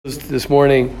This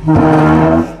morning,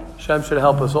 Hashem should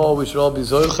help us all. We should all be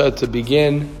zocheh to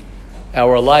begin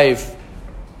our life.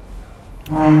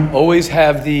 Always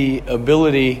have the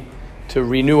ability to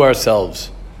renew ourselves.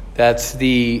 That's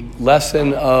the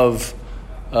lesson of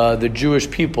the Jewish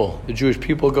people. The Jewish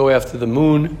people go after the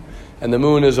moon, and the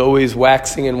moon is always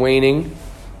waxing and waning,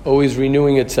 always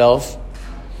renewing itself.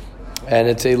 And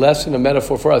it's a lesson, a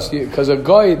metaphor for us. Because a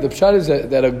goy, the pshat is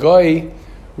that a goy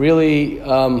really,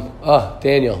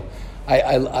 Daniel,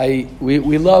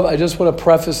 we love, I just want to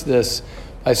preface this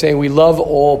by saying we love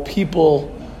all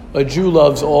people. A Jew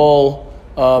loves all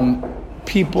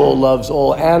people, loves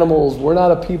all animals. We're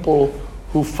not a people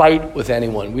who fight with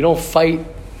anyone. We don't fight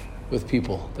with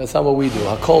people. That's not what we do.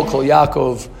 Hakol kol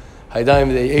Yaakov,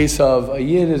 Haydayim de Esav. A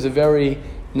Yid is a very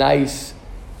nice,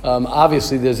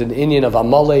 obviously there's an Inyan of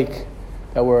Amalek,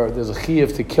 there's a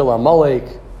chiyuv to kill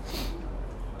Amalek.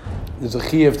 There's a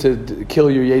chiyuv to kill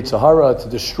your Yetzer Hara, to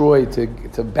destroy, to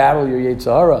battle your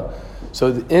Yetzer Hara.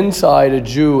 So inside a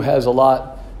Jew has a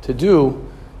lot to do,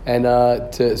 and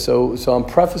so I'm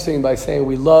prefacing by saying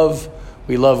we love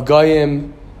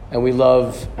goyim, and we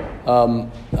love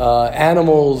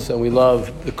animals, and we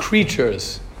love the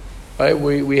creatures, right?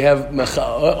 We have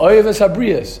oyev es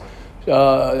habriyos.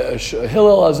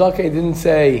 Hillel HaZaken didn't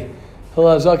say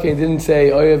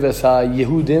oyev es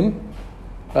haYehudim,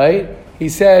 right? He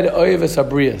said, Oyev es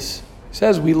habriyos. He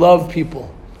says, we love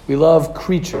people. We love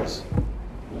creatures.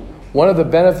 One of the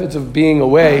benefits of being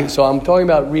away, so I'm talking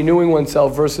about renewing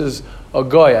oneself versus a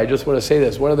goy. I just want to say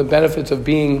this. One of the benefits of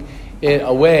being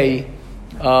away,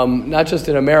 not just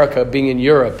in America, being in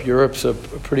Europe. Europe's a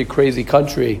pretty crazy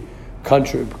continent.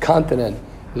 It's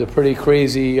a pretty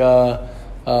crazy,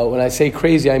 when I say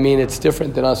crazy, I mean it's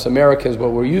different than us Americans,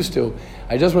 what we're used to.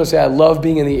 I just want to say I love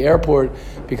being in the airport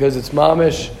because it's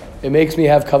mamish. It makes me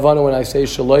have kavanah when I say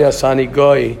Shelo Yasani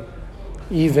Goy,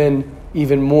 even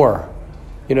more.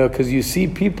 Because you see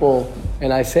people,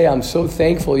 and I say I'm so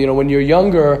thankful. When you're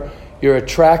younger, you're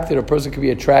attracted. A person can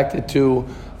be attracted to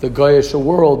the Goyish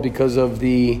world because of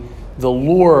the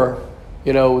lure,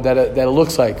 that it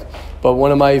looks like. But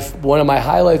one of my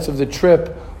highlights of the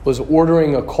trip was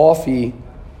ordering a coffee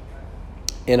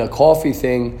in a coffee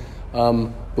thing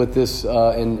with this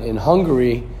in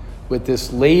Hungary with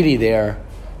this lady there.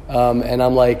 And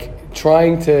I'm like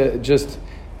trying to just,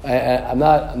 I'm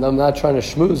not trying to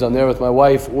schmooze. I'm there with my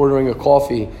wife ordering a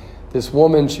coffee. This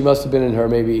woman, she must have been in her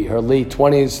late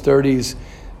 20s, 30s.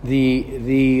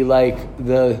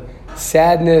 The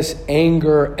sadness,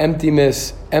 anger,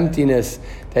 emptiness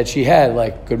that she had.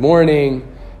 Like, good morning,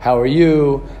 how are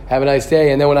you? Have a nice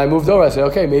day. And then when I moved over, I said,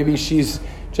 okay, maybe she's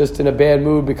just in a bad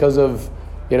mood because I'm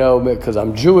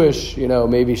Jewish,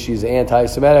 maybe she's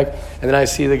anti-Semitic. And then I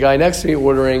see the guy next to me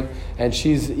ordering, and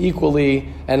she's equally,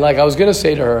 and I was going to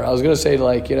say to her,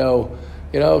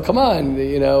 come on,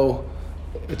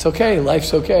 it's okay,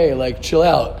 life's okay, chill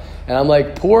out. And I'm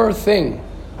like, poor thing,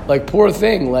 we're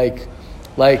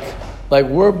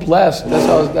blessed.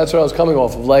 That's what I was coming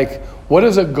off of. What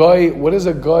does a guy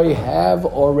have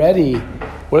already?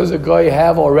 What does a guy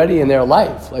have already in their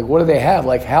life? What do they have?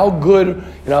 How good?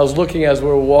 I was looking as we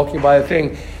were walking by the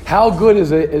thing. How good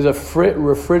is a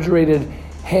refrigerated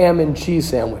ham and cheese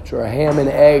sandwich or a ham and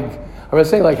egg? I'm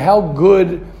saying, how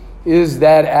good is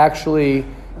that actually?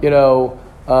 That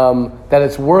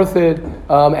it's worth it.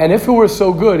 And if it were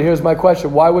so good, here's my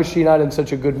question: why was she not in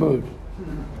such a good mood?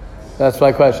 That's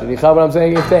my question. You know what I'm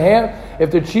saying? If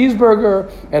the cheeseburger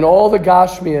and all the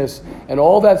gashmias and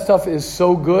all that stuff is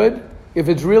so good. If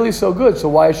it's really so good, so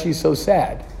why is she so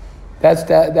sad? That's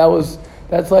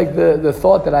the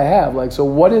thought that I have. So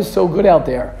what is so good out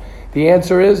there? The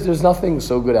answer is there's nothing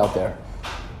so good out there.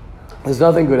 There's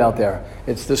nothing good out there.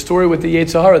 It's the story with the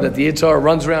Yetzer Hara, that the Yetzer Hara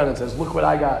runs around and says, look what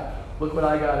I got,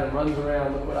 and runs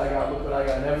around, look what I got,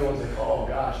 and everyone's like, oh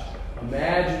gosh,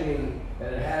 imagining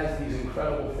that it has these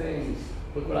incredible things,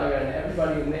 look what I got, and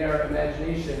everybody in their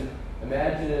imagination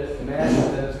imagine that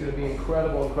it's going to be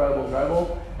incredible.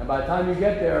 And by the time you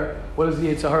get there, what does the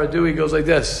Yetzer Hara do? He goes like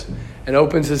this and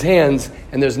opens his hands,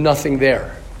 and there's nothing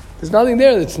there. There's nothing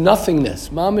there. It's nothingness,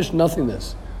 mamish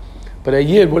nothingness. But a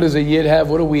Yid, what does a Yid have?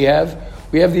 What do we have?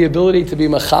 We have the ability to be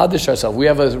machadish ourselves. We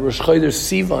have a Rosh Chodesh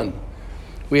Sivan.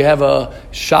 We have a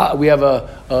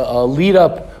lead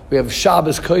up. We have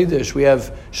Shabbos Kodesh. We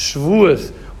have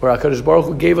Shavuot, where HaKadosh Baruch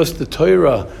Hu gave us the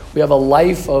Torah. We have a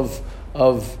life of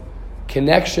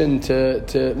connection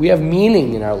to we have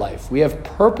meaning in our life. We have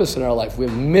purpose in our life. We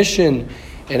have mission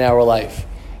in our life.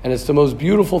 And it's the most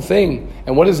beautiful thing.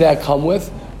 And what does that come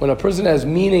with? When a person has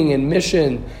meaning and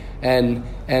mission and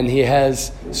he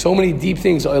has so many deep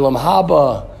things, Olam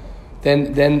Haba,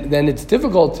 then it's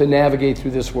difficult to navigate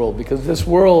through this world, because this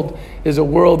world is a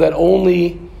world that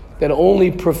only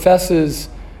professes,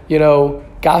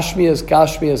 gashmias,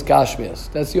 gashmias,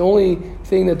 gashmias. That's the only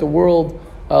thing that the world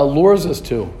lures us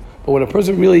to. But when a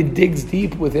person really digs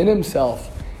deep within himself,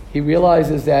 he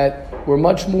realizes that we're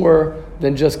much more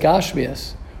than just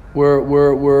gashmias.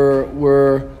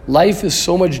 Life is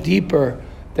so much deeper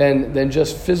than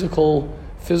just physical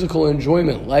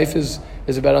enjoyment. Life is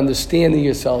about understanding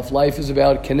yourself. Life is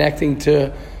about connecting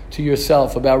to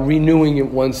yourself, about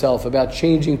renewing oneself, about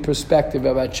changing perspective,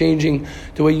 about changing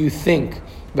the way you think,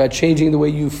 about changing the way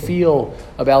you feel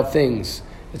about things.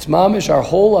 It's mamish, our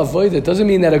whole avodah. It doesn't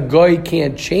mean that a guy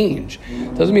can't change.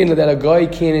 It doesn't mean that a guy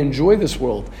can't enjoy this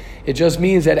world. It just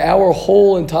means that our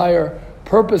whole entire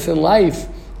purpose in life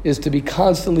is to be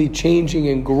constantly changing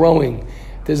and growing.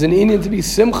 There's an Indian to be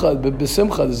simcha, but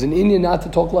besimcha. There's an Indian not to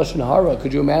talk lashon hara.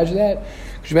 Could you imagine that?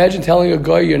 Could you imagine telling a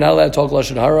guy you're not allowed to talk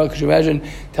lashon hara? Could you imagine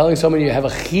telling someone you have a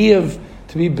chiyuv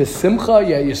to be besimcha?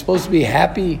 Yeah, you're supposed to be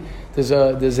happy. There's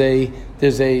a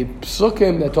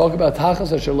psukim that talk about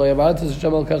tachas asher lo yavartas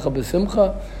Hashem elkecha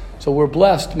besimcha. So we're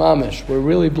blessed, mamish. We're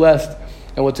really blessed.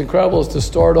 And what's incredible is to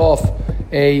start off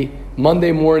a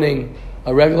Monday morning,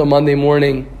 a regular Monday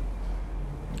morning,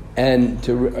 and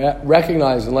to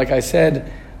recognize, and like I said,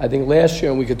 I think last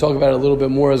year, and we could talk about it a little bit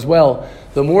more as well,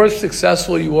 the more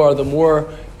successful you are, the more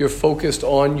you're focused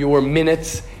on your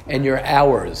minutes and your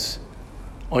hours,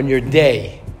 on your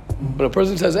day. When a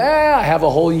person says, I have a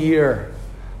whole year,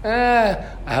 I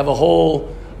have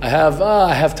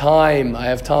time.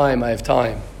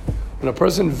 When a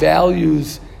person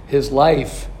values his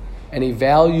life and he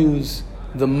values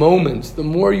the moments, the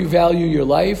more you value your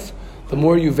life, the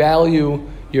more you value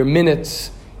your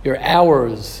minutes, your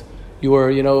hours, we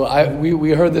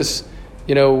heard this,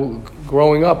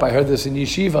 growing up, I heard this in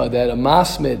yeshiva, that a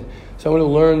masmid, someone who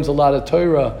learns a lot of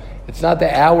Torah, it's not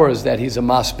the hours that he's a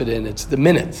masmid in, it's the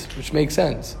minutes, which makes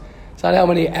sense. It's not how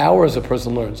many hours a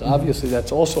person learns. Obviously,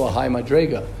 that's also a high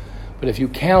madrega. But if you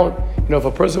count, if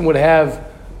a person would have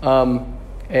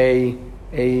a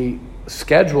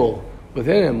schedule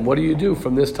within him, what do you do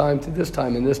from this time to this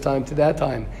time and this time to that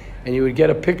time? And you would get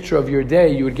a picture of your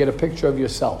day, you would get a picture of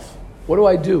yourself. What do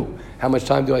I do? How much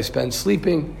time do I spend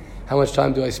sleeping? How much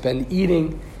time do I spend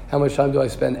eating? How much time do I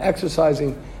spend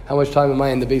exercising? How much time am I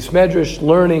in the Beis Medrash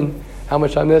learning? How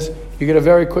much time this? You get a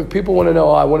very quick, people want to know,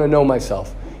 I want to know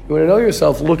myself. You want to know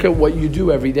yourself, look at what you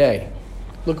do every day.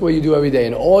 Look at what you do every day.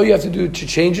 And all you have to do to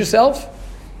change yourself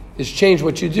is change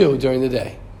what you do during the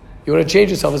day. You want to change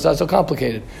yourself, it's not so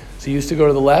complicated. So you used to go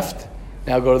to the left,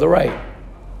 now go to the right.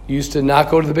 You used to not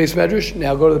go to the Beis Medrash,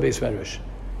 now go to the Beis Medrash.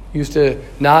 You used to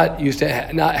not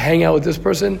hang out with this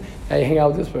person, now you hang out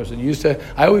with this person.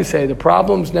 I always say the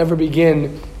problems never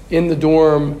begin in the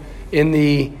dorm, in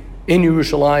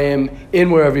Yerushalayim, in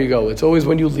wherever you go. It's always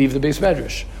when you leave the Beis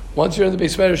Medrash. Once you're in the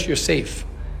Beis Medrash, you're safe.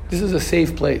 This is a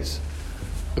safe place.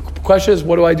 The question is,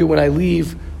 what do I do when I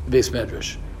leave the Beis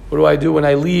Medrash? What do I do when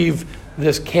I leave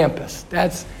this campus?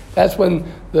 That's when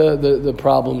the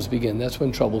problems begin. That's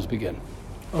when troubles begin.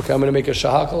 Okay, I'm going to make a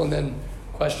shahakal and then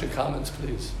question, comments,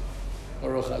 please.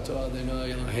 Baruch atah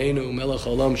Adonai Eloheinu melech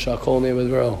haolam shakol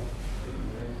ne'eved.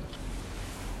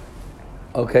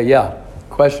 Okay, yeah.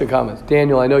 Question, comments.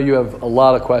 Daniel, I know you have a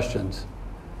lot of questions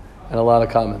and a lot of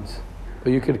comments.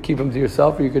 But you could keep them to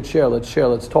yourself or you could share. Let's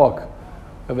talk. We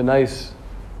have a nice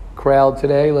crowd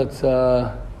today. Let's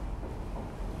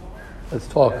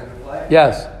talk.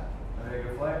 Yes.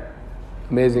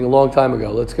 Amazing. A long time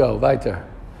ago. Let's go. Weiter.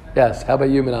 Yes. How about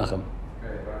you, Menachem?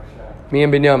 Me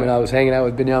and Binyamin. I was hanging out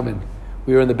with Binyamin.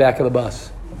 We were in the back of the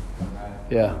bus.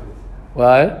 Yeah.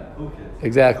 What?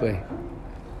 Exactly.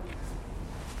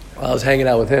 Well, I was hanging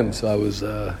out with him, so I was.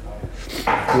 You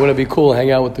want to be cool? Hang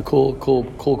out with the cool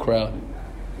crowd.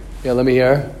 Yeah. Let me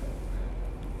hear.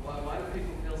 Why do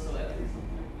people feel so empty?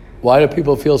 Why do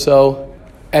people feel so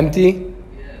empty?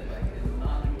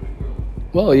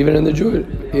 Well, even in the Jewish,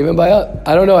 even by us,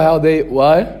 I don't know how they.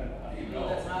 What?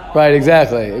 Right.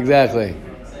 Exactly.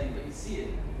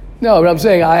 No, but I'm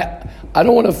saying I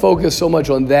don't want to focus so much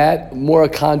on that. More a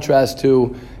contrast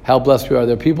to how blessed we are.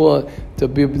 There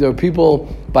are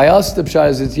people by us. The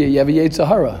pshat is you have a yetzer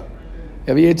hara. You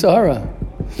have a yetzer hara.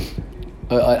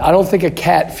 I don't think a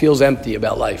cat feels empty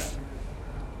about life.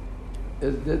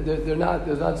 They're not.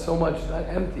 There's not so much not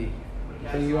empty.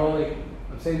 And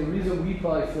I'm saying the reason we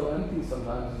probably feel empty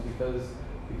sometimes is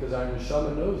because our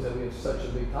neshama knows that we have such a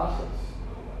big tachlis.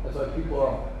 That's why people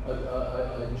are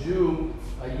a Jew,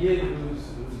 a Yid who's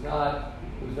not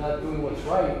doing what's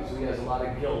right. So he has a lot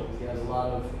of guilt. He has a lot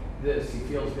of this. He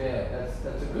feels bad.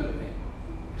 That's a good thing.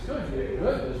 It's good. You're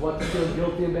good. There's what to feel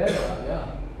guilty and bad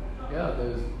about.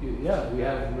 We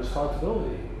have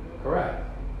responsibility. Correct.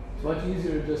 It's much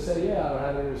easier to just say, I don't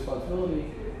have any responsibility,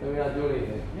 and we're not doing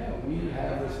anything. Yeah, we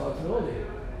have responsibility.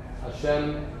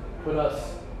 Hashem put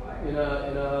us in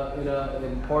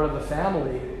part of a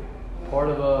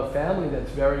family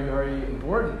that's very, very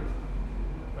important.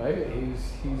 Right?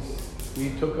 We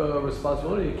took a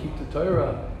responsibility to keep the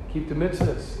Torah, keep the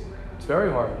mitzvahs. It's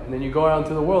very hard. And then you go out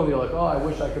into the world and you're like, I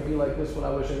wish I could be like this one, I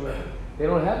wish I could. They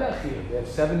don't have that feeling. They have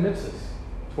 7 mitzvahs.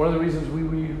 It's one of the reasons we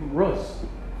read Rus.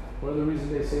 One of the reasons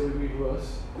they say we read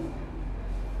Rus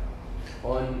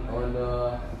on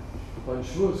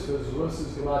Shavuos, because Rus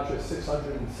is Gematria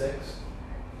 606.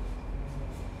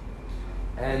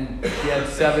 And he had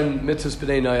 7 mitzvahs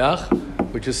b'nei Noach,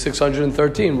 which is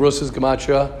 613. Rus is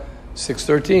Gematria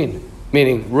 613.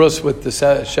 Meaning, Rus with the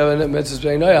 7 mitzvahs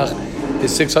b'nei Noach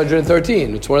is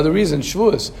 613. It's one of the reasons,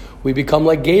 Shavuos, we become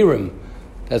like Gerim.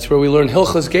 That's where we learn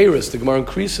Hilchas Geirus. The Gemara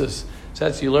increases. So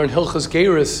that's, you learn Hilchas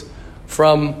Geirus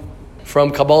from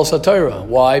Kabbalah Satira.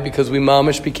 Why? Because we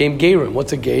mamish became Gerim.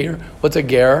 What's a Geir? What's a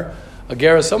Ger? A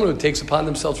Ger is someone who takes upon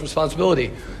themselves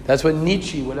responsibility. That's what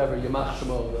Nietzsche, whatever, Yamach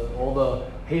Shemo, all the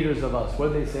haters of us,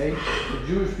 what do they say? The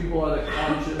Jewish people are the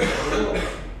conscious of the world.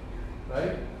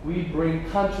 Right? We bring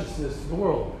consciousness to the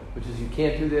world, which is you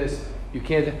can't do this, you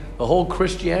can't. The whole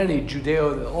Christianity,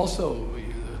 Judeo, also,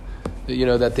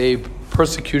 that they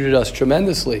persecuted us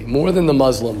tremendously, more than the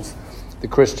Muslims, the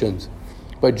Christians.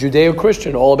 But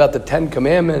Judeo-Christian, all about the 10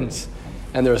 Commandments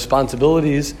and the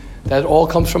responsibilities, that all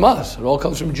comes from us. It all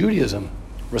comes from Judaism.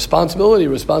 Responsibility,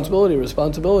 responsibility,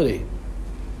 responsibility.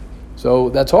 So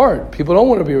that's hard. People don't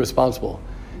want to be responsible.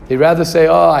 They'd rather say,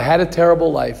 I had a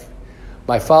terrible life.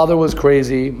 My father was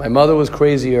crazy. My mother was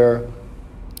crazier.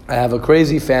 I have a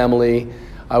crazy family.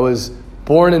 I was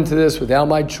born into this without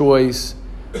my choice.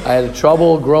 I had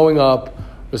trouble growing up.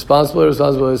 Responsibility.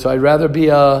 So I'd rather be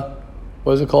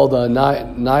what is it called? A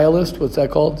nihilist? What's that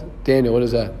called? Daniel, what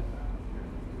is that?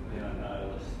 Yeah,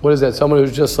 nihilist. What is that? Someone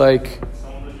who's just like...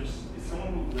 Someone who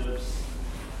lives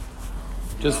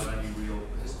just... without any real...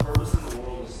 His purpose in the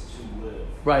world is to live.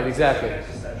 Right, exactly.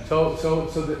 There's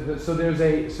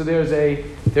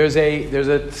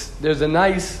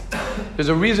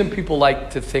a reason people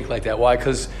like to think like that. Why?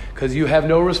 Because you have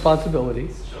no responsibility.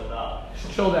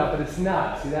 Chilled out, but it's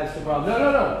not. See, that's the problem.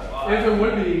 No. If it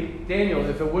would be, Daniel,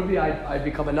 I'd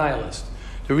become a nihilist.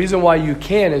 The reason why you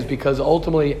can is because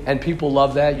ultimately, and people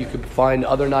love that, you could find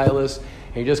other nihilists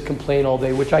and you just complain all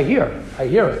day, which I hear. I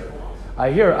hear it.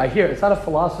 It's not a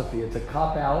philosophy. It's a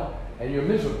cop-out, and you're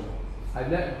miserable.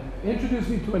 Introduce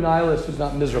me to a nihilist who's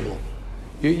not miserable.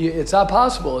 It's not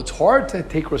possible. It's hard to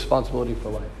take responsibility for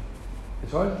life.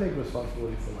 It's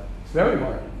very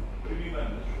hard. What do you mean by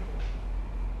miserable?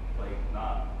 Like,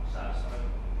 not satisfied?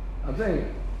 I'm saying,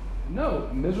 no,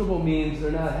 miserable means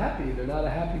they're not happy. They're not a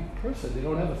happy person. They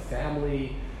don't have a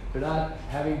family. They're not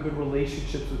having good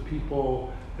relationships with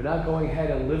people. They're not going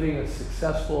ahead and living a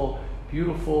successful,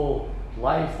 beautiful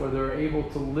life where they're able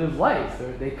to live life.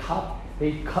 They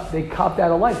copped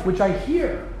out of life, which I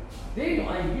hear. Daniel,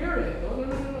 I hear it. No,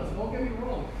 don't get me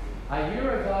wrong. I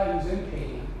hear a guy who's in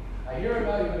pain. I hear a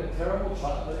guy who had a terrible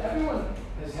childhood. Everyone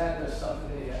has had their stuff that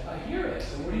they had. I hear it.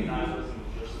 So what do you do? Nihilism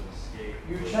is just an escape.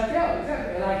 You check out,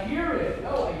 exactly. And I hear it.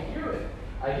 No, I hear it.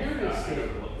 I hear the escape.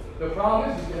 The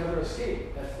problem is you can never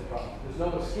escape. That's the problem. There's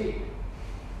no escape.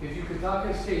 If you could not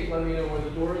escape, let me know where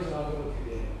the door is and I'll go with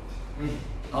you, Daniel.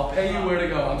 I'll pay you where to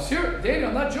go. I'm serious. Daniel,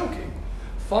 I'm not joking.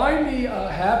 Find me a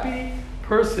happy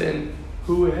person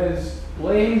who has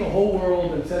blamed the whole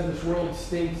world and said this world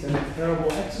stinks and it's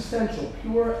terrible.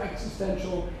 Pure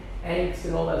existential angst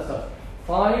and all that stuff.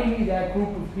 Find me that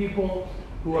group of people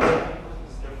who are... Their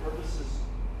purpose is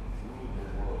rule the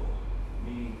world.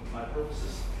 Meaning, my purpose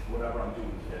is whatever I'm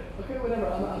doing today. Okay, whatever.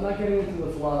 I'm not getting into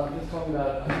the philosophy. I'm just talking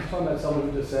about someone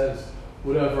who just says,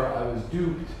 whatever, I was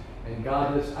duped and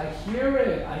God this. I hear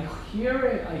it.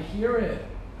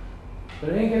 But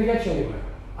it ain't going to get you anywhere.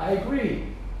 I agree.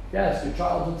 Yes, your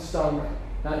childhood stunk.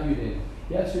 Not you did.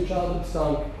 Yes, your childhood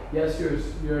stunk. Yes,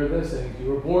 you're this thing.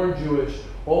 You were born Jewish.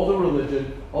 All the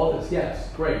religion. All this.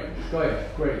 Yes, great.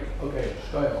 Shkoyach. Great. Okay,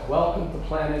 Shkoyach. Welcome to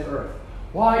planet Earth.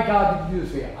 Why God did you do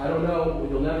this to me? I don't know.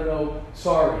 You'll never know.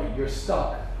 Sorry. You're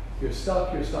stuck. You're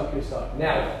stuck.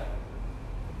 Now what?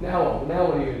 Now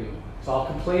what are you going to do? So I'll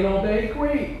complain all day?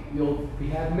 Great. We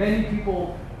have many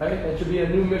people, right? That should be a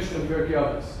new mission of Pirkei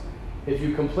Avos. If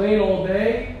you complain all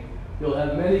day, you'll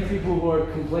have many people who are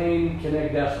complaining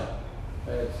kenegdecha.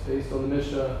 It's based on the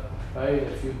Mishnah, right?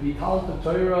 If you be Tal to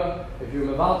Torah, if you're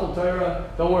Mevatel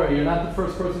Torah, don't worry, you're not the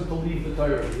first person to leave the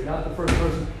Torah. You're not the first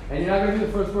person, and you're not going to be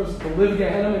the first person to live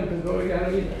Gehenna and to go to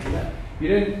Gehenna either. You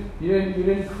didn't,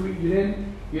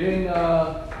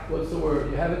 what's the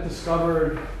word? You haven't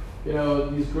discovered,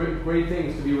 these great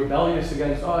things to be rebellious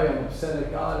against. Oh, I'm upset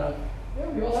at God. Yeah,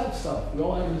 we all have stuff. We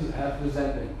all have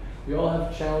resentment. We all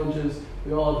have challenges.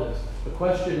 We all have this. The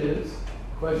question is,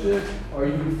 are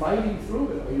you fighting through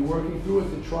it? Are you working through it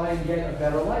to try and get a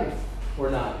better life or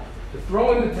not? To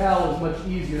throw in the towel is much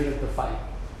easier than to fight.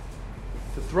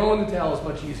 To throw in the towel is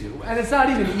much easier. And it's not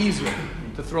even easier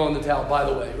to throw in the towel, by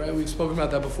the way, right? We've spoken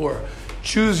about that before.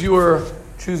 Choose your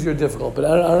difficult, but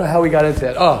I don't know how we got into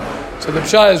that. Oh, so the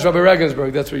pshat is Rabbi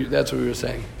Regensburg. That's what we were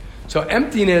saying. So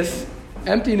emptiness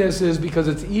is because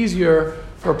it's easier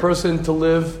for a person to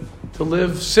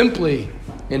live simply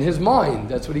in his mind.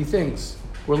 That's what he thinks.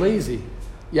 We're lazy.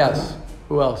 Yes.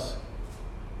 Who else?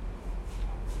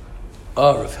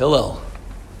 Oh, Rav Hillel.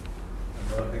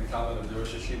 I'm a big talmid of the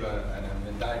Rosh Hashiva, and I'm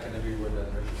medayek in every word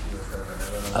that Rosh Hashiva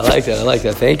says. I like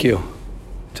that. Thank you.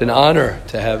 It's an honor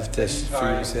to have this for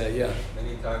you to say. Yeah.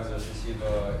 Many times Rosh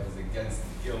Hashiva is against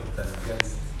guilt and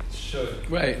against should.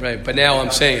 Right. But now I'm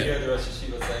saying I it. hear the Rosh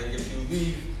Hashiva saying, if you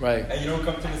leave, right, and you don't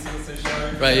come to Mesilas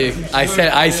Yesharim, right.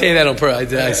 I say that on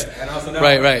purpose. And also now,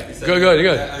 right.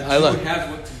 Good. I love it.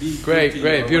 Have what to be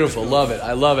Great. Beautiful. Love it.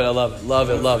 I love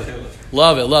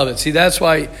it. See, that's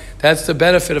the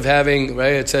benefit of having,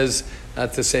 right? It says,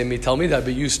 not to say me tell me that,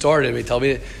 but you started. Me tell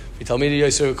me to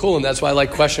Yisur Kul, and that's why I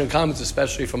like question and comments,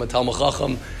 especially from a Talmud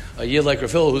Chacham, a yid like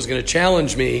Rav Hillel, who's going to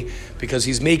challenge me because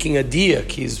he's making a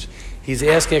diak. He's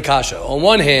asking a kasha. On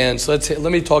one hand, so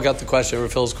let me talk out the question,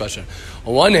 Rav Hillel's question.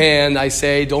 On one hand, I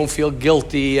say don't feel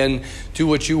guilty and do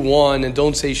what you want, and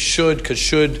don't say should, because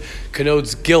should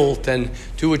connotes guilt, and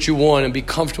do what you want and be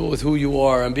comfortable with who you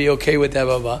are and be okay with that,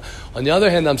 blah, blah. On the other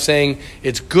hand, I'm saying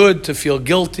it's good to feel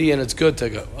guilty and it's good to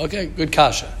go. Okay, good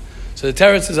kasha. So the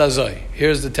teretz is azoi.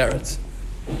 Here's the teretz.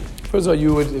 First of all,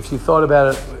 you would, if you thought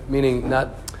about it, meaning not,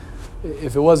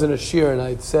 if it wasn't a shir and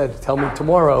I'd said, tell me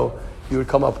tomorrow, you would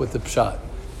come up with the pshat.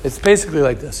 It's basically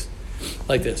like this.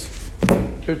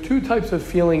 There are two types of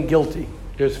feeling guilty.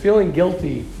 There's feeling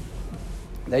guilty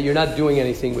that you're not doing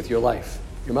anything with your life.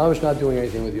 Your mom is not doing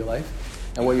anything with your life.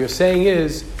 And what you're saying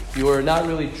is you are not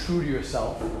really true to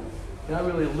yourself. You're not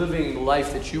really living the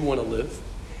life that you want to live.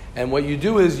 And what you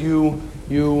do is you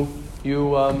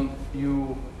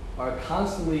are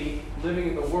constantly living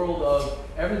in the world of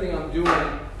everything I'm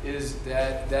doing is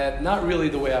that not really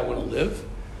the way I want to live.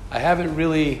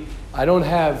 I don't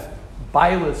have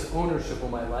bias ownership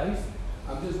of my life.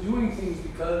 I'm just doing things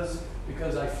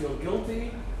because I feel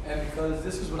guilty and because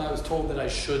this is what I was told that I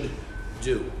should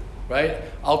do, right?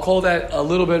 I'll call that a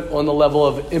little bit on the level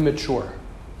of immature.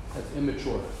 That's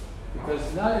immature. Because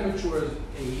not immature is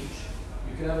age.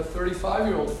 You can have a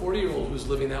 35-year-old, 40-year-old who's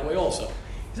living that way also.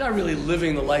 He's not really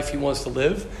living the life he wants to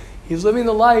live. He's living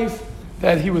the life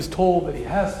that he was told that he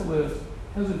has to live.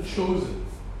 He hasn't chosen.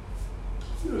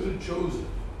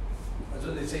 That's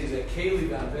what they say is that Keli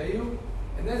V'Aveyu,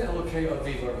 and then Elokei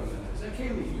Aviva. Is that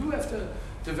Keli? You have to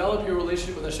develop your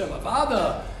relationship with Hashem.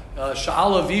 Avada,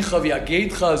 Sha'al Avicha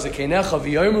V'Yageitcha Zekenecha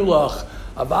V'Yomerulach.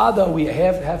 Avada, we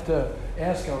have to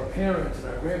ask our parents and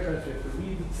our grandparents. We have to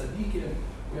read the tzaddikim.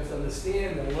 We have to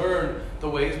understand and learn the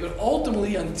ways. But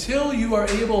ultimately, until you are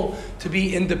able to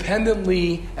be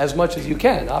independently as much as you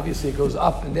can, obviously it goes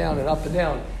up and down and up and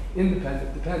down.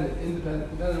 Independent on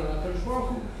HaKadosh Baruch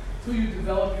Hu, until you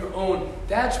develop your own.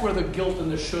 That's where the guilt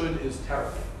and the should is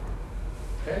terrible.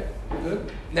 Okay?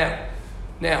 Good?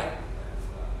 Now,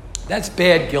 that's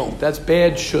bad guilt. That's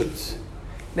bad shoulds.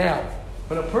 Now,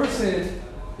 when a person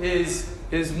is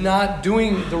not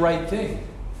doing the right thing,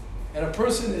 and a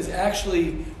person is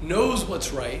actually knows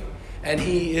what's right, and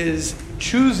he is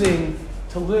choosing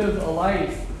to live a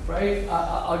life, right?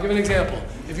 I'll give an example.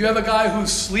 If you have a guy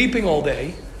who's sleeping all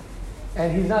day,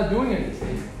 and he's not doing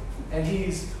anything, and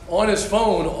he's on his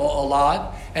phone a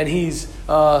lot, and he's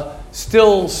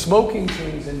still smoking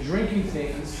things and drinking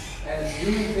things and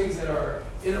doing things that are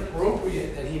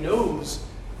inappropriate that he knows,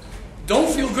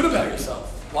 don't feel good about yourself.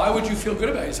 Why would you feel good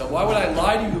about yourself? Why would I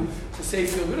lie to you to say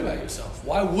feel good about yourself?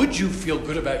 Why would you feel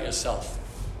good about yourself?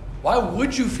 Why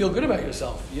would you feel good about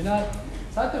yourself? It's not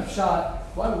the pshat.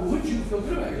 Why would you feel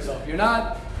good about yourself?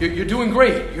 You're doing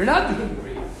great. You're not doing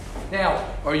great. Now,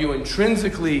 are you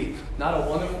intrinsically not a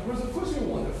wonderful person? Of course you're a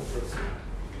wonderful person.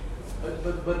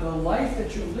 But the life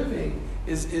that you're living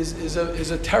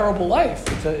is a terrible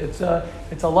life. It's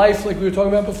a life like we were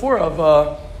talking about before of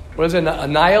a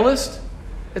nihilist.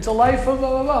 It's a life of blah,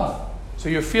 blah, blah. So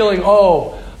you're feeling,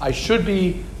 I should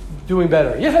be doing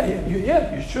better.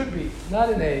 Yeah, you should be. Not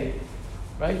in a,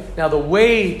 right? Now the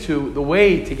way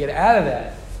to get out of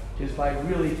that is by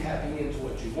really tapping into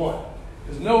what you want.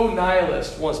 Because no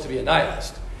nihilist wants to be a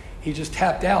nihilist. He just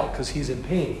tapped out because he's in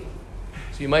pain.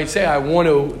 So you might say, I want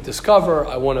to discover,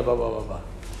 I want to blah, blah, blah, blah.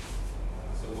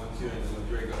 So once you're in the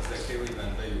Madrid, there's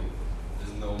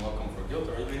no welcome for guilt,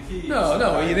 or even he is.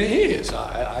 No, he is.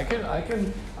 I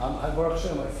Baruch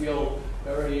Hashem, I feel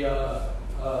very,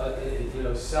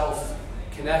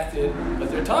 self-connected. But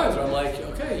there are times where I'm like,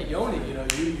 okay, Yoni,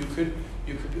 you could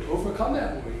overcome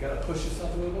that more. You got to push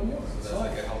yourself a little bit more. So that's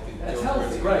like a healthy. That's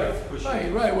healthy,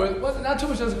 right. Well, not too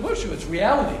much doesn't push you. It's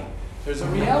reality. There's a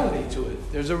reality to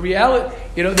it. There's a reality.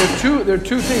 There are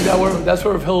two things that's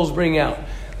what Rav Hillel's bringing out.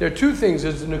 There are two things.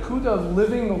 There's the nakuda of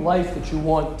living the life that you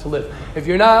want to live. If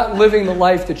you're not living the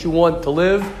life that you want to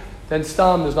live, then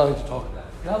stam, there's nothing to talk about.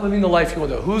 You're not living the life you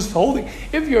want to live. Who's holding?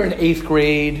 If you're in 8th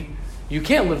grade, you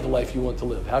can't live the life you want to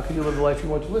live. How can you live the life you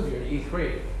want to live? You're in 8th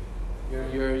grade.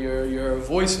 Your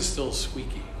voice is still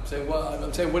squeaky.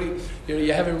 I'm saying, what do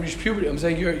you haven't reached puberty. I'm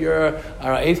saying you're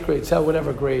 8th grade,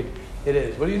 whatever grade it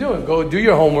is. What are you doing? Go do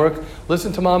your homework,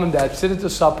 listen to mom and dad, sit at the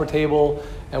supper table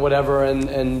and whatever,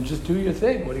 and just do your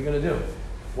thing. What are you going to do?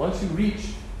 Once you reach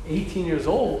 18 years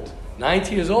old,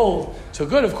 19 years old, so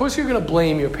good. Of course you're going to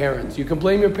blame your parents. You can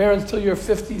blame your parents till you're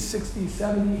 50, 60,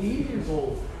 70, 80 years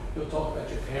old. You'll talk about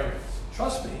your parents.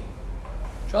 Trust me,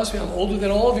 I'm older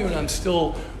than all of you and I'm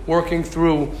still working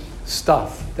through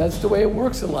stuff. That's the way it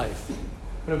works in life.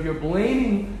 But if you're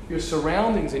blaming your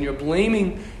surroundings and you're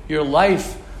blaming your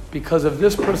life because of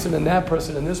this person and that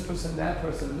person and this person and that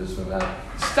person and this person and that,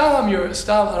 stop.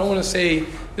 I don't want to say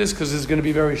this because it's going to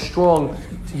be very strong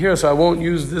to hear, so I won't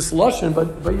use this lashon.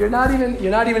 But you're not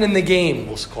even in the game.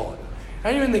 We'll call it.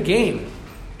 You're not even in the game.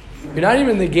 You're not even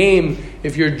in the game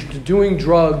if you're doing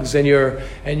drugs and you're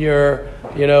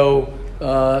not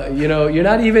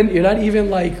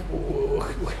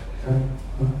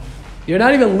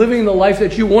even living the life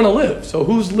that you want to live. So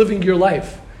who's living your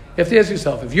life? You have to ask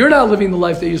yourself, if you're not living the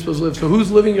life that you're supposed to live, so who's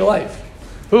living your life?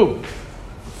 Who?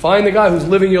 Find the guy who's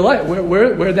living your life.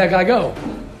 Where'd that guy go?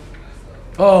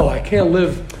 Oh, I can't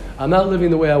live. I'm not living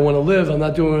the way I want to live. I'm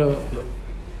not doing it.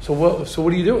 So what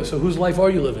are you doing? So whose life are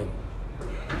you living?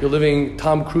 You're living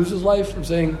Tom Cruise's life? I'm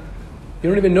saying, you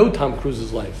don't even know Tom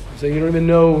Cruise's life. I'm saying, you don't even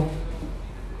know,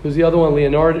 who's the other one?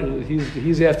 Leonardo.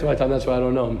 He's after my time, that's why I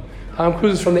don't know him. Tom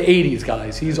Cruise is from the 80s,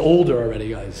 guys. He's older already,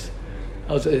 guys.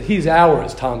 He's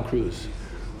ours, Tom Cruise.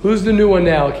 Who's the new one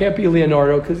now? It can't be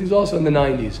Leonardo because he's also in the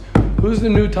 90s. Who's the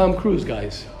new Tom Cruise,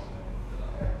 guys?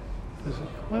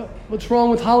 Well, what's wrong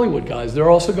with Hollywood, guys? They're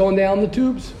also going down the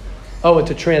tubes? Oh, it's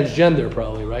a transgender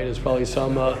probably, right? It's probably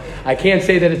some, I can't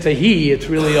say that it's a he, it's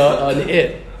really an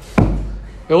it.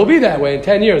 It will be that way in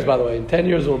 10 years, by the way. In 10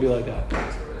 years it will be like that.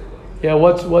 Yeah,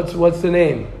 what's the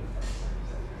name?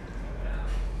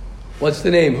 What's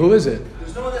the name? Who is it?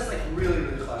 There's no one that's like really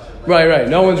chashav. Right.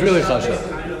 No one's really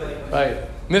chashav. Right.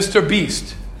 Mr.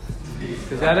 Beast.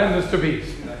 Is that him, Mr.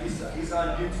 Beast? He's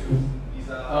on YouTube.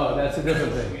 Oh, that's a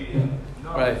different thing.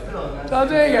 Right. So I'm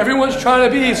saying everyone's trying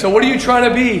to be. So what are you trying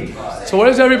to be? So what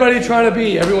is everybody trying to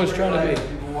be? Everyone's trying to be.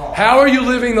 How are you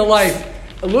living the life?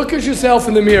 Look at yourself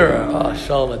in the mirror. Oh,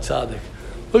 Shalom Tzaddik.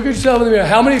 Look at yourself in the mirror.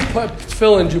 How many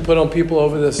fill-ins you put on people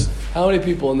over this? How many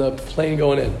people in the plane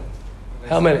going in?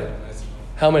 How many?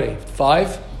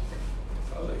 5?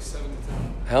 Probably 7 to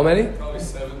 10. How many? Probably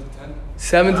 7 to 10.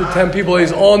 7 to 10 people.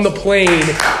 He's on the plane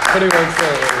putting on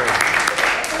fill-in.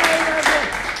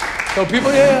 So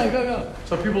people, go.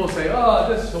 So people will say,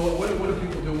 this. So what do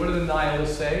people do? What do the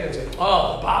nihilists say? And say,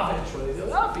 Bavitch. What do they do?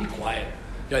 Be quiet.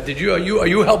 Yeah, are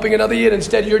you helping another yid?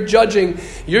 Instead, you're judging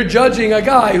a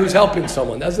guy who's helping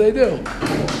someone. That's what they do.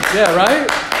 Yeah,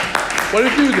 right? What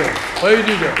did you do?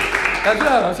 That's what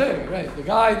I'm saying, right? The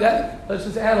guy let's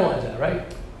just analyze that, right?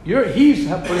 He's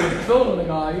putting a tefillin on a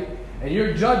guy, and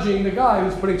you're judging the guy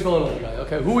who's putting tefillin on the guy.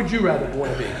 Okay, who would you rather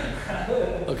want to be?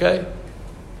 Okay?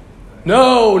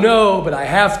 No, but I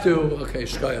have to. Okay,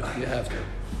 shkoyach, you have to.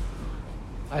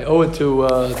 I owe it to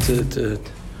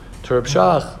Reb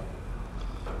Shach.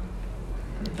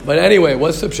 But anyway,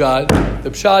 what's the pshat? The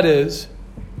pshat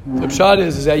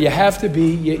is that you have to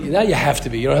be. You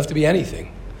don't have to be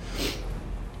anything.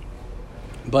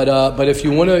 But if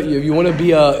you want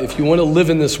to live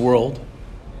in this world,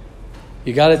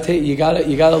 you gotta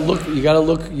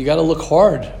look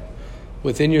hard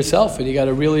within yourself, and you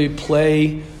gotta really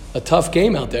play a tough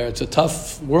game out there. It's a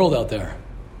tough world out there.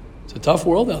 It's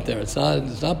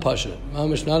not pasha.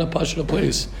 It's not a pasha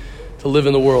place to live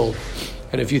in the world.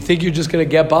 And if you think you're just going to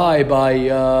get by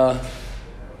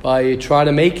trying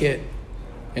to make it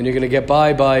and you're going to get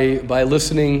by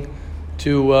listening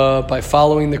to, by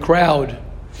following the crowd,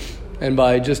 and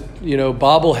by just,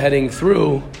 bobbleheading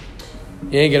through,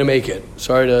 you ain't going to make it.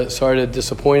 Sorry to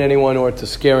disappoint anyone or to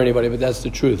scare anybody, but that's the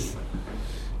truth.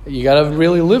 You got to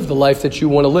really live the life that you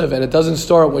want to live, and it doesn't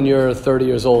start when you're 30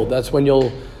 years old. That's when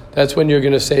you're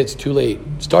going to say it's too late.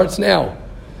 It starts now.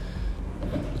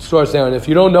 And if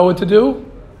you don't know what to do,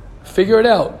 figure it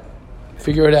out.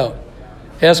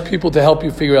 Ask people to help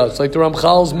you figure it out. It's like the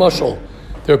Ramchal's mashal.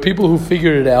 There are people who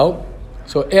figured it out.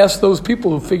 So ask those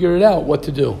people who figured it out what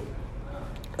to do.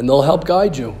 And they'll help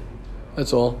guide you.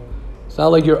 That's all. It's not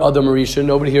like you're Adam Marisha.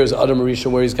 Nobody here is Adam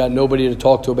Marisha where he's got nobody to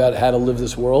talk to about how to live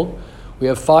this world. We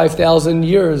have 5,000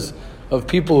 years of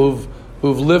people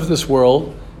who've lived this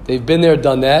world. They've been there,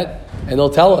 done that. And they'll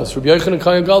tell us. Rabbi Yochanan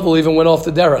Kohen Gadol even went off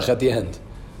the derech at the end.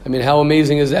 I mean, how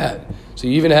amazing is that? So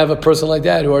you even have a person like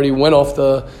that who already went off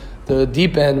the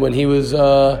deep end when he was,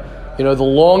 the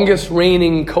longest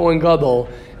reigning Kohen Gadol,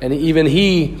 and even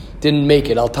he didn't make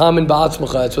it. Al tamin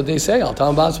ba'atzmacha, that's what they say. Al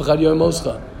tamin ba'atzmacha yoyim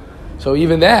moscha. So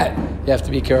even that, you have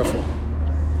to be careful.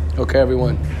 Okay,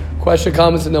 everyone. Question,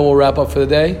 comments, and then we'll wrap up for the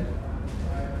day.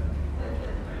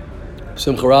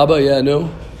 Simcha Rabba, yeah, no?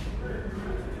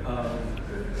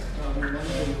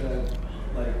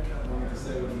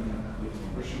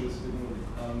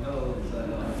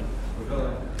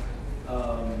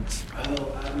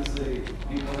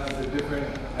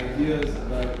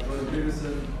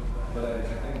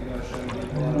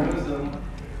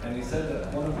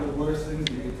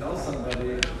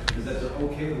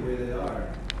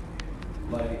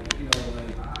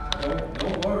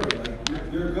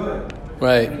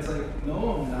 Right. And it's like,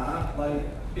 no, I'm not. Like,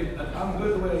 if I'm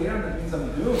good the way I am, that means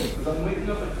I'm doomed. Because I'm waking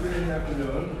up at 3 in the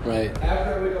afternoon. Right.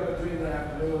 After I wake up at 3 in the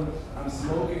afternoon, I'm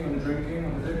smoking, I'm drinking,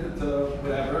 I'm addicted to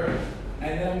whatever.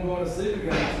 And then I'm going to sleep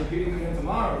again. It's repeating again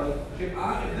tomorrow. Like,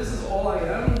 if this is all I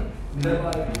am, then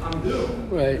like I'm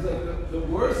doomed. Right. It's like the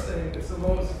worst thing. It's the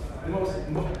most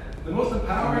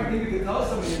empowering thing you can tell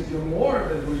somebody is you're more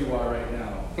than who you are right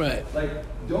now. Right. Like,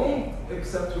 don't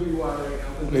accept who you are right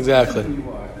now. Exactly. Who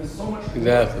you are. There's so much.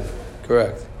 Exactly.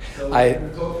 Correct. So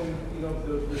we're talking,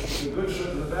 the good shows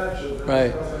and the bad shows.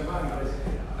 Right.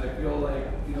 I feel like,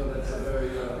 that's a very.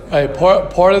 Right.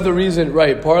 Part of the reason.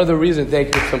 Right. Part of the reason.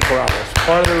 Thank you, Tim Paramus.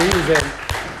 Part of the reason.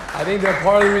 I think that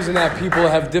part of the reason that people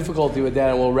have difficulty with that,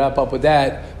 and we'll wrap up with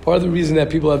that. Part of the reason that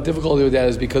people have difficulty with that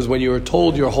is because when you were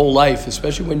told your whole life,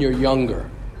 especially when you're younger,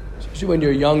 when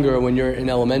you're in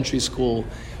elementary school,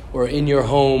 or in your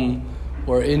home,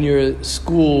 or in your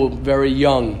school very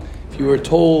young, if you were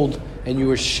told and you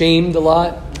were shamed a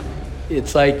lot,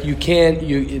 it's like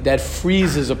that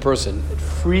freezes a person. It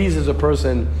freezes a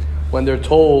person when they're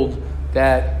told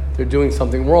that they're doing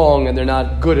something wrong and they're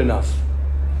not good enough.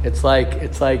 It's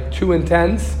like too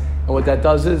intense, and what that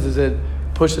does is it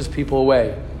pushes people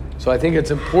away. So I think it's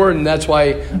important. That's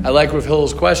why I like Rav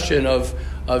Hillel's question of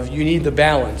you need the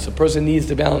balance. A person needs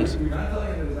the balance. You're not telling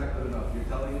him that it's not good enough. You're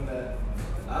telling him that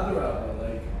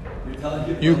you're telling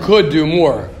him you could do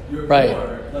more. Right.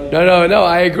 No.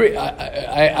 I agree.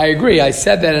 I agree. I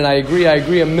said that, and I agree. I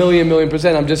agree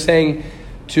 1,000,000%. I'm just saying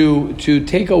to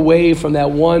take away from that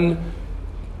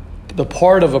the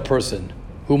part of a person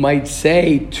who might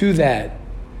say to that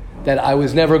I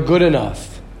was never good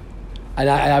enough, and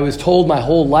I was told my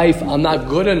whole life I'm not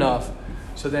good enough.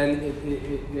 So then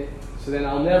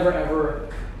I'll never ever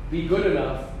be good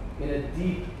enough in a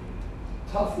deep,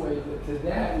 tough way. But to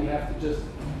that we have to just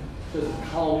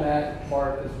calm that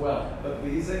part as well. But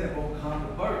he's saying it won't calm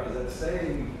the part because that's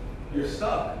saying you're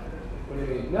stuck. What do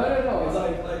you mean? No. It's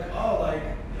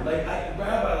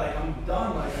Rabbi, I'm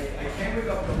done. I can't wake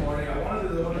up in the morning. I want to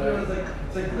do this.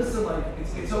 It's like listen,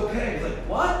 it's okay. It's like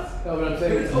what? No, but I'm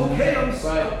saying it's okay. I'm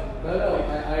stuck. Right. No.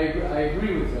 I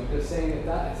agree with you. I'm just saying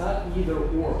that it's not either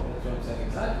or. That's what I'm saying.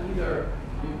 It's not either.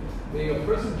 Being a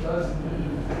person does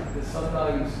need to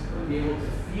sometimes be able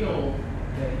to feel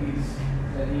that he's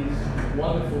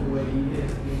wonderful the way he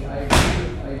is. I mean,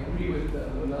 I agree with.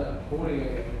 I'm not quoting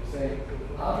it. I'm saying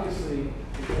obviously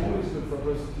it's always good for a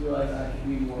person to realize I can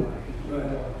be more.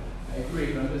 I agree,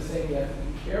 but I'm just saying you have to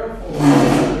be careful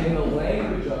in the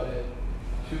language of it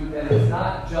that it's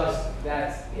not just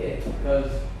that's it,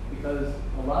 because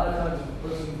a lot of times if a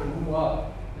person grew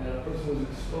up and a person was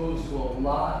exposed to a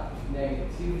lot of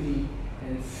negativity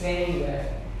and saying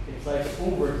that, it's like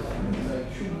overtime, it's like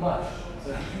too much,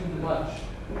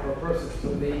 for a person, so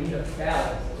they need a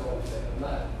balance, that's all I'm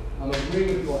saying. I'm agreeing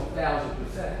with you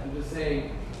 1,000%. I'm just saying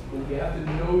that you have to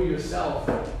know yourself,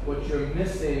 what you're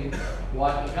missing. A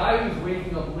guy who's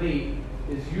waking up late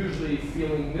is usually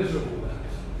feeling miserable about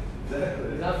himself.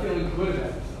 Exactly. He's not feeling good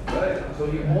about himself. Right. So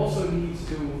he also needs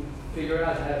to figure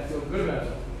out how to feel good about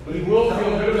himself. But He if will you feel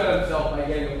tell good him- about himself by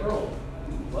getting up early.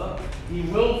 What? He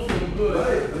will feel good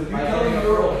Right. But if you by tell getting him up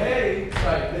you're early. okay,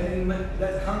 Right. then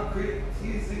that's concrete. It's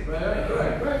easy. Right.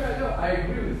 No, I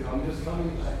agree with you. I'm just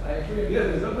coming. I agree. Yeah,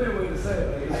 there's no better way to say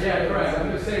it. Like, Yeah, correct.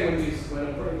 I'm just saying when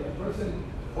a person,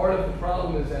 part of the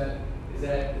problem is that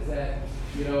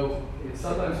you know, it's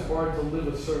sometimes hard to live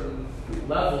a certain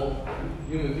level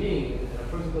human being, and a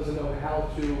person doesn't know how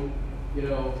to, you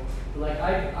know, like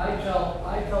I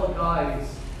tell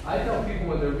guys, I tell people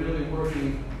when they're really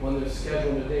working on their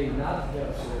schedule in the day not to get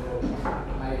up so early.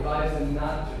 I advise them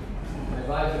not to. I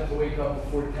advise them to wake up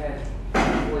before 10,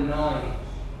 before 9.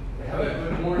 They have a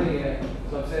good morning, and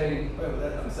so I'm saying, Right,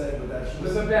 but I'm saying, but that's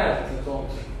there's a balance, that's all I'm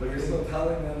saying. But you're still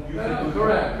telling them you No,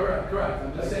 correct.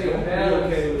 I'm just saying you're balance.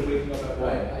 okay with waking up at 1.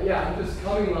 Right. Yeah, I'm just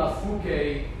coming la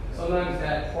fouke. Sometimes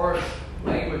that harsh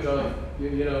language of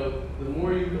you know, the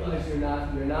more you realize you're not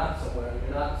somewhere.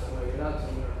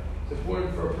 It's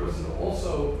important for a person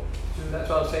also to. That's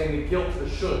why I was saying the guilt, the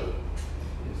should.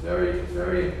 It's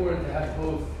very important to have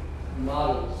both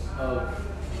models of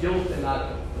guilt and not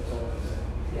guilt. That's all I'm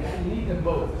saying. Yeah, you need them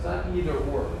both. It's not either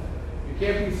or. You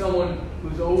can't be someone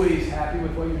who's always happy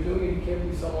with what you're doing, and you can't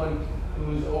be someone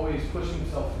who's always pushing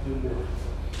himself to do more.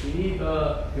 You need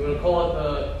you want to call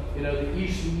it the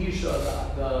ish and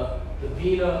isha, the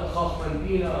bina, chachman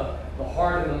bina, the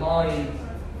heart and the mind.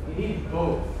 You need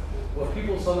both. What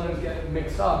people sometimes get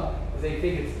mixed up is they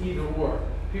think it's either or.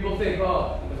 People think,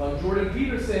 oh, if I'm Jordan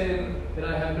Peterson, then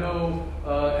I have no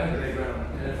empathy.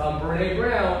 And if I'm Brene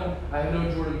Brown, I have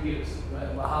no Jordan Peterson.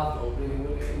 Right? Lahavdil,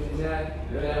 in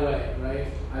that way, right?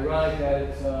 Ironic that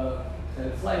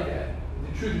it's like that.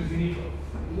 The truth is, you need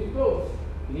both.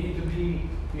 You need both.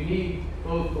 You need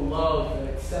both the love and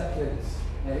acceptance,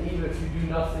 and even if you do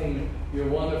nothing, you're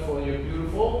wonderful and you're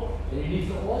beautiful. And you need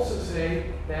to also say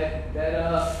that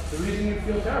the reason you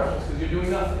feel terrible is because you're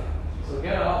doing nothing. So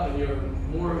get up, and your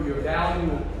value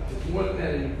is more than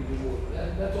that, and you can do more.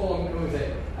 That's all I'm going to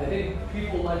say. I think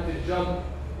people like to jump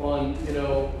on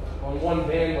one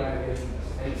bandwagon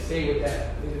and stay with that.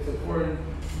 I think it's important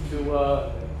to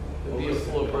be a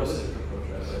fuller person.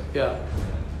 Yeah.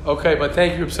 Okay, but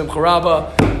thank you, Simcha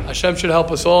Rabba. Hashem should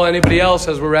help us all. Anybody else,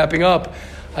 as we're wrapping up,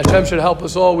 Hashem should help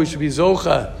us all. We should be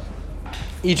zocha,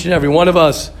 each and every one of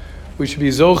us. We should be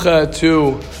zocha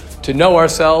to know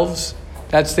ourselves.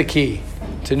 That's the key.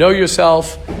 To know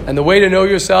yourself. And the way to know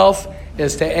yourself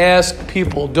is to ask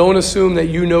people. Don't assume that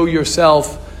you know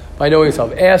yourself by knowing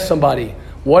yourself. Ask somebody,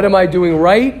 what am I doing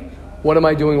right? What am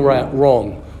I doing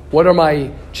wrong? What are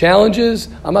my challenges?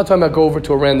 I'm not talking about go over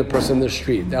to a random person in the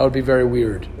street. That would be very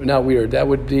weird. Not weird. That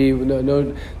would be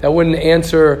that wouldn't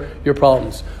answer your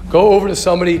problems. Go over to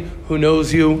somebody who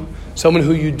knows you, someone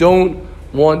who you don't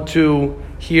want to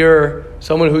hear,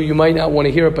 someone who you might not want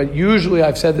to hear it, but usually,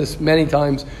 I've said this many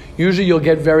times, usually you'll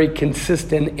get very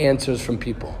consistent answers from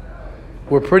people.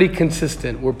 We're pretty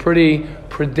consistent. We're pretty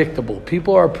predictable.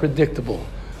 People are predictable,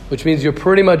 which means you're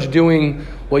pretty much doing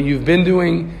what you've been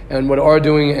doing and what are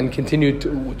doing and continue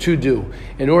to do.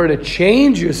 In order to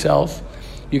change yourself,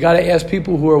 you got to ask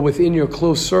people who are within your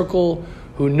close circle,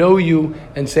 who know you,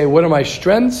 and say, what are my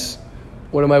strengths?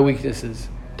 What are my weaknesses?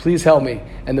 Please help me.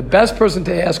 And the best person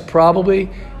to ask probably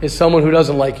is someone who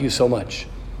doesn't like you so much.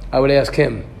 I would ask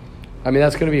him. I mean,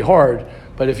 that's going to be hard.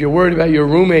 But if you're worried about your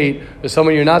roommate or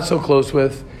someone you're not so close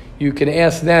with, you can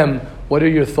ask them, what are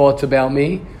your thoughts about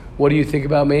me? What do you think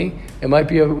about me? It might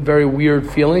be a very weird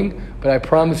feeling, but I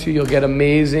promise you'll get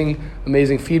amazing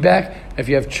feedback. If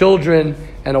you have children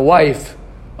and a wife,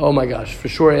 oh my gosh, for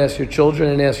sure ask your children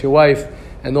and ask your wife,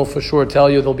 and they'll for sure tell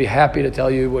you, they'll be happy to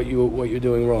tell you what you're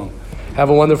doing wrong. Have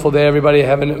a wonderful day, everybody.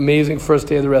 Have an amazing first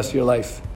day of the rest of your life.